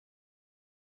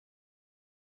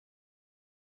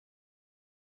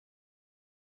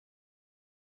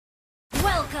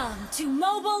Welcome to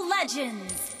Mobile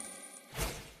Legends!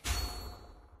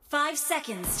 5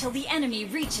 seconds till the enemy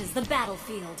reaches the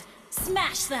battlefield.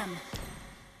 Smash them!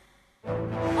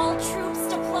 All troops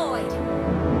deployed!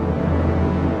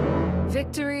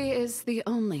 Victory is the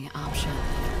only option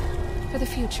for the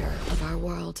future of our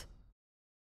world.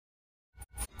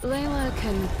 Layla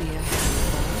can be a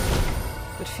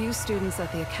handful, but few students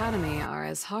at the Academy are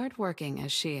as hardworking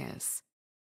as she is.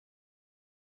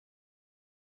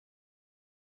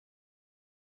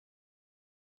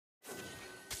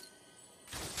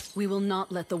 We will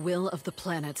not let the will of the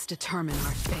planets determine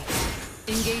our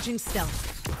fate. Engaging stealth.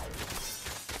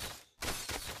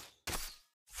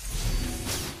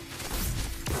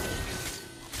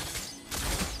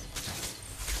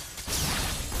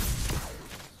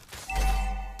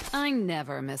 I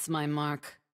never miss my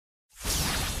mark.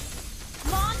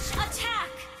 Launch attack!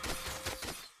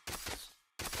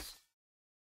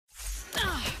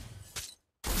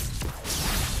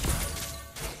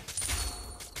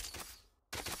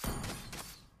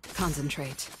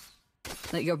 Concentrate.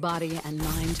 Let your body and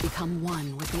mind become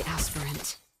one with the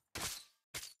aspirant.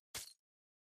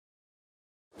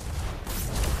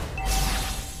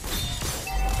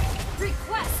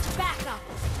 Request backup!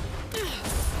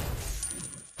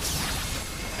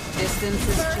 Distance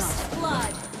is First just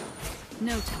blood!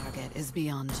 no target is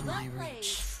beyond my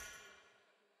reach.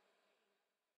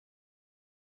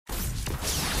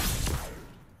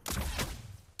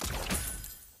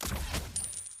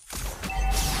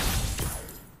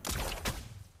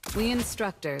 We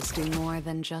instructors do more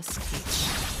than just teach.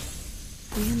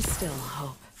 We instill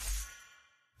hope.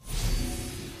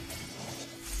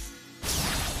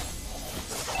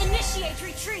 Initiate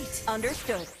retreat!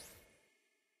 Understood.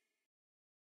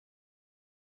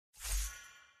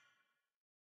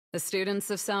 The students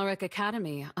of Salric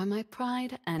Academy are my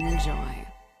pride and joy.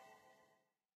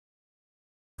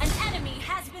 An enemy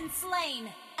has been slain!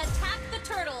 Attack the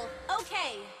turtle!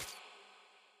 Okay!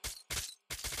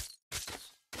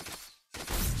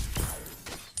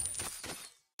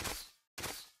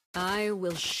 I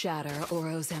will shatter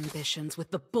Oro's ambitions with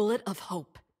the bullet of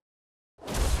hope.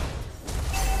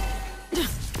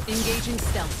 Engaging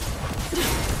stealth.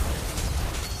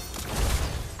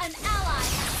 An ally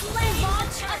has slain!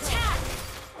 Launch attack!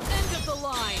 End of the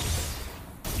line!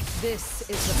 This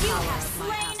is the You power have of my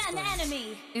slain an aspirant.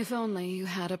 enemy! If only you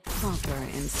had a proper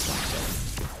instructor.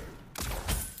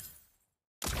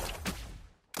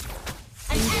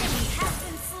 An enemy has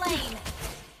been slain!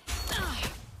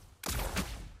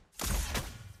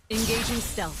 Engaging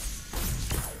stealth.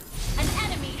 An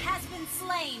enemy has been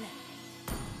slain!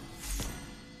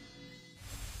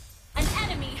 An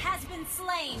enemy has been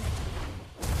slain!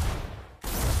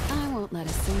 I won't let a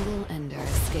single ender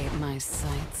escape my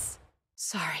sights.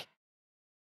 Sorry.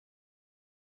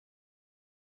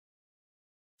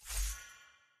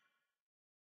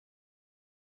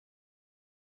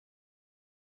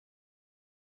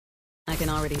 I can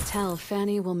already tell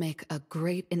Fanny will make a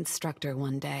great instructor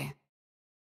one day.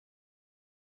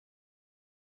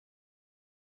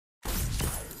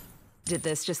 Did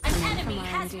this just come An in from enemy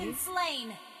has been R&D?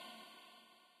 slain!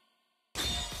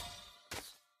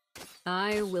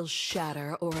 I will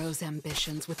shatter Oro's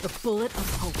ambitions with the bullet of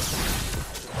hope.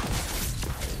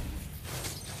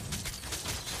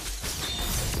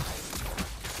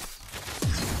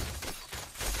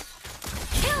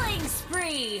 Killing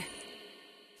spree!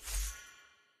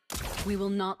 We will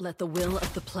not let the will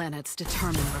of the planets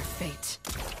determine our fate.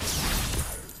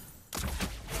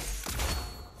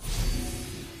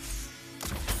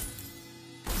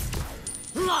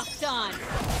 Locked on.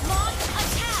 Launch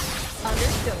attack!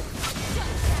 Understood.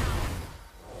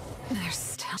 There's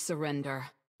still surrender.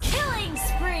 Killing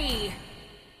spree!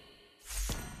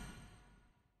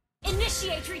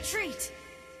 Initiate retreat!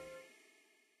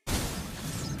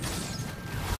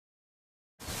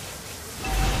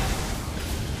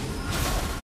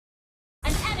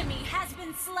 An enemy has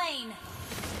been slain!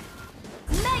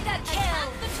 Mega kill!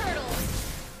 Attack the turtle!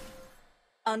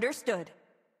 Understood.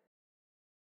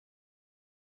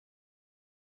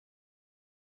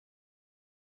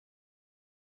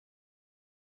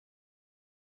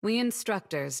 We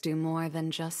instructors do more than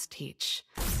just teach.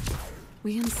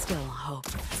 We instill hope.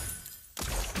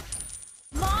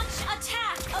 Launch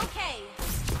attack! Okay!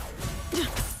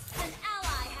 An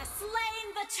ally has slain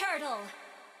the turtle!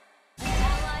 An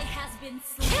ally has been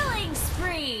slain! Killing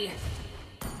spree!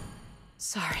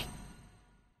 Sorry.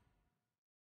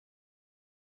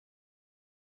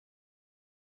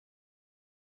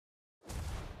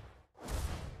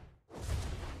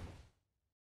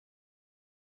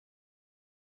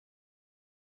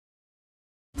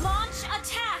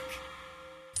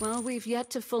 While we've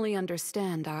yet to fully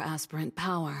understand our aspirant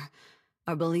power,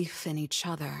 our belief in each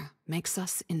other makes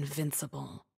us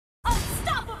invincible.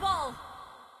 Unstoppable!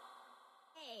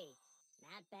 Hey,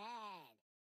 not bad.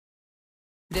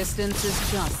 Distance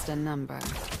is just a number.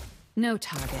 No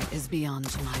target is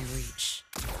beyond my reach.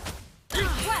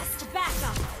 Request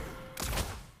backup!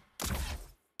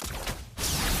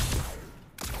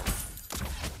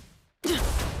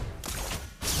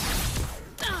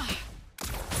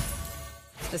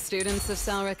 The students of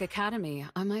Salric Academy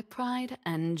are my pride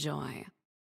and joy.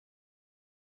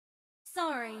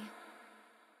 Sorry.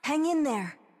 Hang in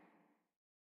there.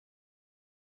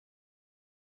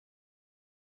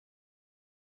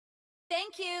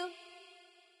 Thank you.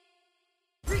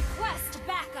 Request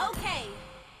backup. Okay.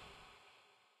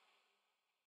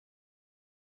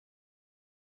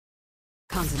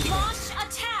 Concentrate. Launch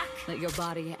attack. Let your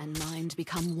body and mind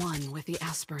become one with the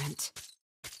aspirant.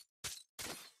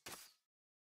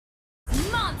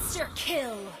 Monster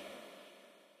kill.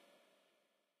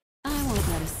 I won't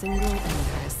let a single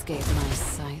ender escape my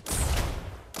sights.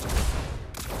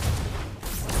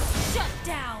 Shut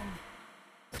down.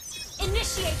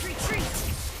 Initiate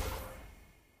retreat.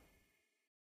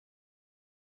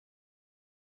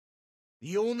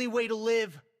 The only way to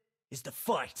live is to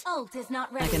fight. Ult is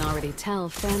not I ready. can already tell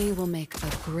Fanny will make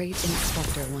a great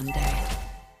instructor one day.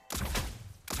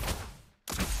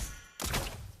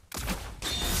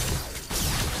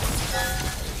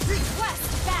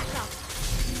 Request backup.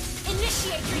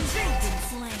 Initiate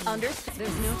retreat. Understood.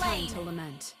 There's no time Slain. to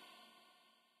lament.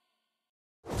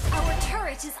 Our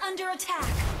turret is under attack.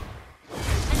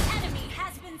 An enemy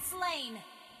has been slain.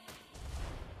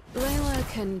 Layla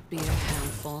can be a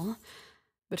handful,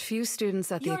 but few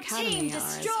students at the Your academy team are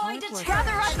as destroyed a hardworking. turret.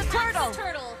 Gather up the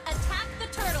turtle. Attack the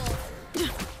turtle. Attack the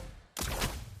turtle.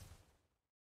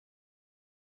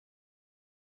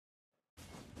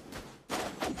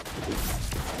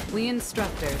 We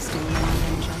instructors do more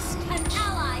than just An teach.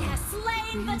 ally has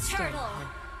slain the Instead, turtle.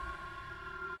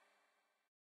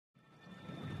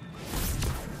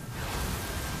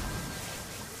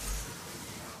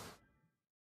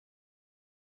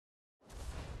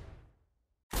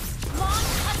 Launch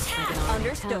I attack. can already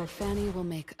Understood. tell Fanny will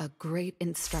make a great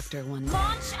instructor one day.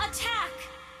 Launch attack.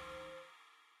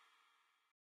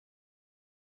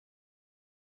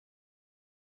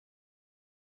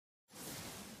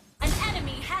 An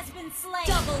enemy has been slain.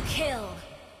 Double kill.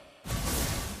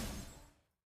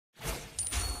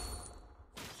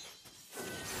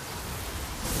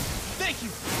 Thank you!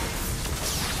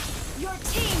 Your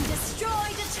team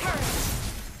destroyed a turret.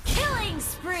 Killing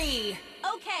spree.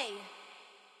 Okay.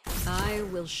 I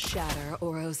will shatter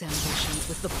Oro's ambitions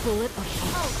with the bullet of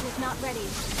hope. Ult is not ready.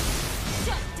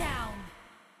 Shut down.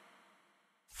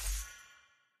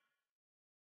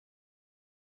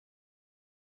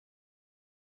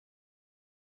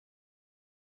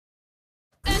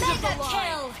 Mega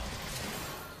kill.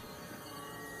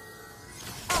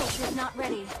 Ult is not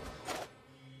ready.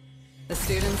 The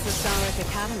students of Salric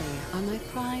Academy are my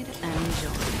pride and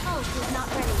joy. Ult is not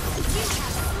ready. You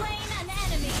have slain an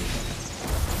enemy.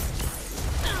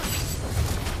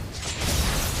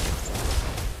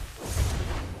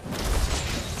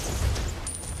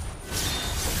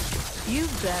 You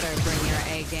better bring your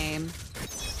A game.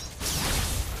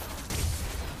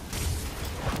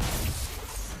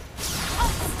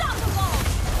 Unstoppable.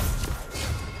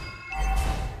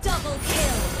 Double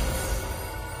kill.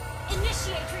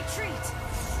 Initiate retreat.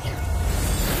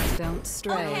 Don't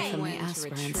stray Okay. from the When to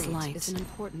aspirant's retreat light. It's an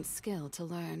important skill to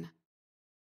learn.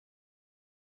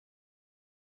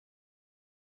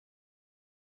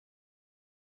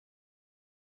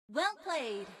 Well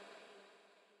played.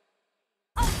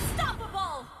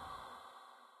 Unstoppable.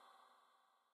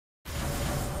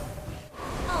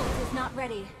 Ult is not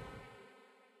ready.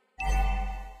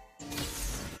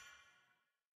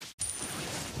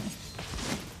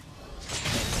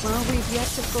 While we've yet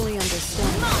to fully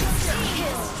understand Monster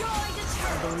kill. Destroyed a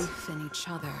our turret. belief in each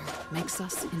other makes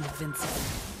us invincible.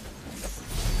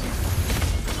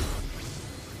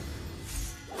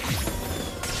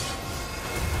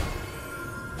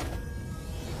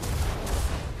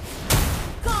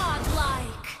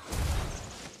 Godlike.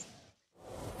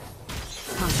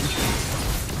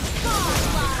 Concentrate.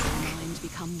 Godlike. Mind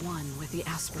become one with the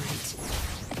aspirant.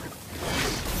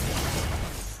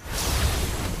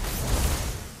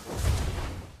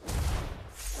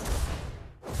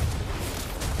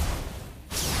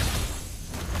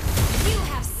 You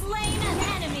have slain an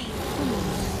enemy.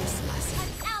 Glorious lesson.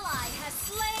 An ally has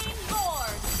slain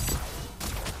Lord.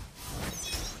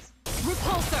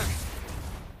 Repulsor!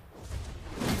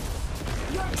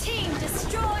 Your team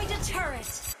destroyed a turret.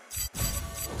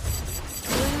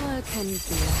 Alola can be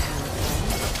a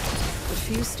handful, but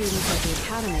few students at the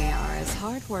Academy are as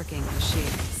hardworking as she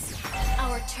is.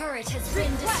 Our turret has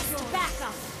been destroyed.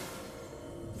 Backup.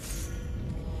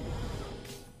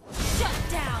 Shut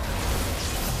down.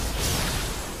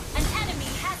 An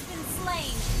enemy has been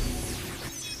slain.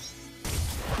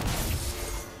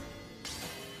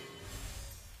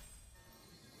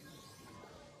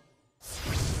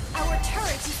 Our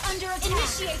turret is under attack.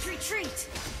 Initiate retreat.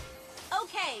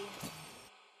 Okay.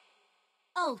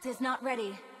 Ult is not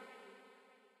ready.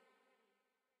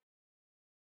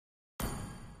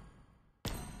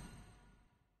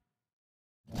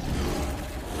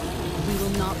 We will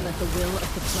not let the will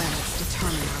of the planets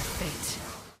determine our fate.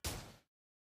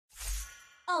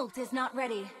 Ult is not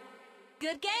ready.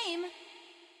 Good game.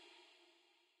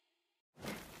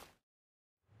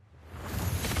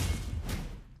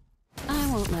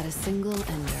 I won't let a single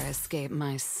ender escape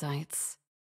my sights.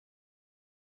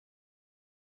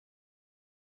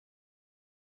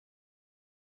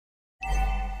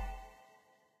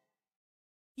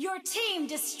 Your team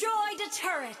destroyed a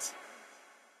turret.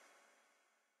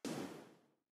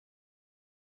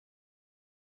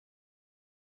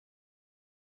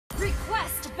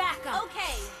 Request backup.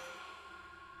 Okay.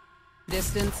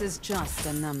 Distance is just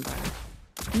a number.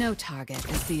 No target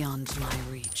is beyond my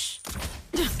reach.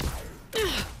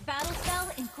 Battle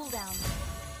spell in cooldown.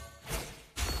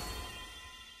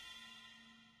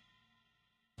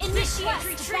 Initiate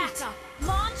retreat. Backup.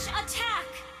 Launch attack.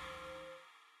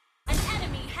 An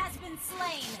enemy has been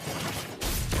slain.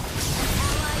 An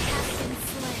ally has been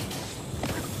slain.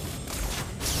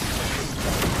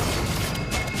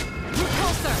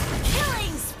 Repulsor.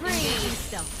 Killing spree. Engaging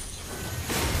stealth.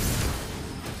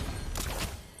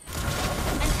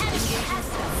 An enemy has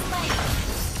been slain.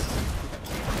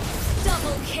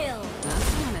 Double kill.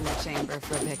 That's one in the chamber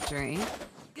for victory.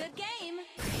 Good game.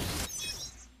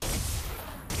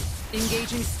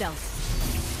 Engaging stealth.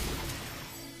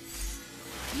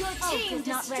 Your team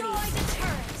destroyed the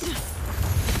turret.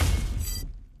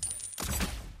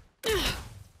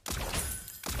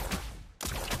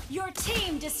 Your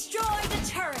team destroyed the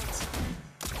turret.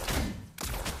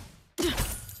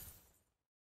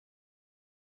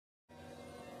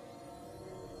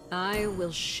 I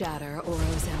will shatter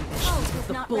Oro's ambitions Ult with is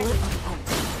the not bullet ready. of Ult.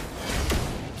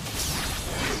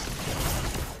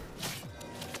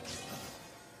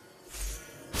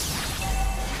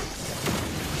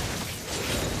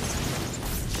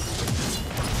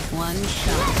 One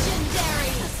shot.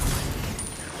 Legendary.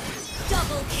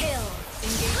 Double kill.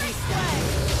 Engaging stealth.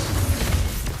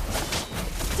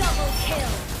 Double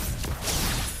kill.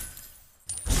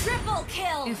 Triple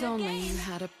kill. If Good only game. you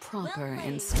had a proper Well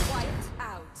played. instinct. Wiped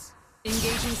out.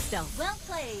 Engaging stealth. Well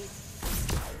played.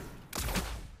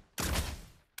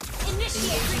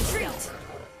 Initiate retreat.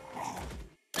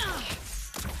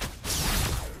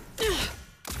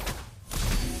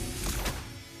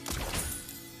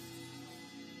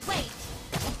 Wait.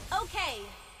 Okay.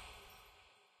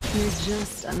 You're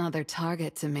just another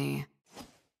target to me.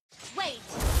 Wait.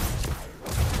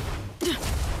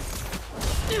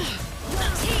 Your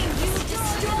team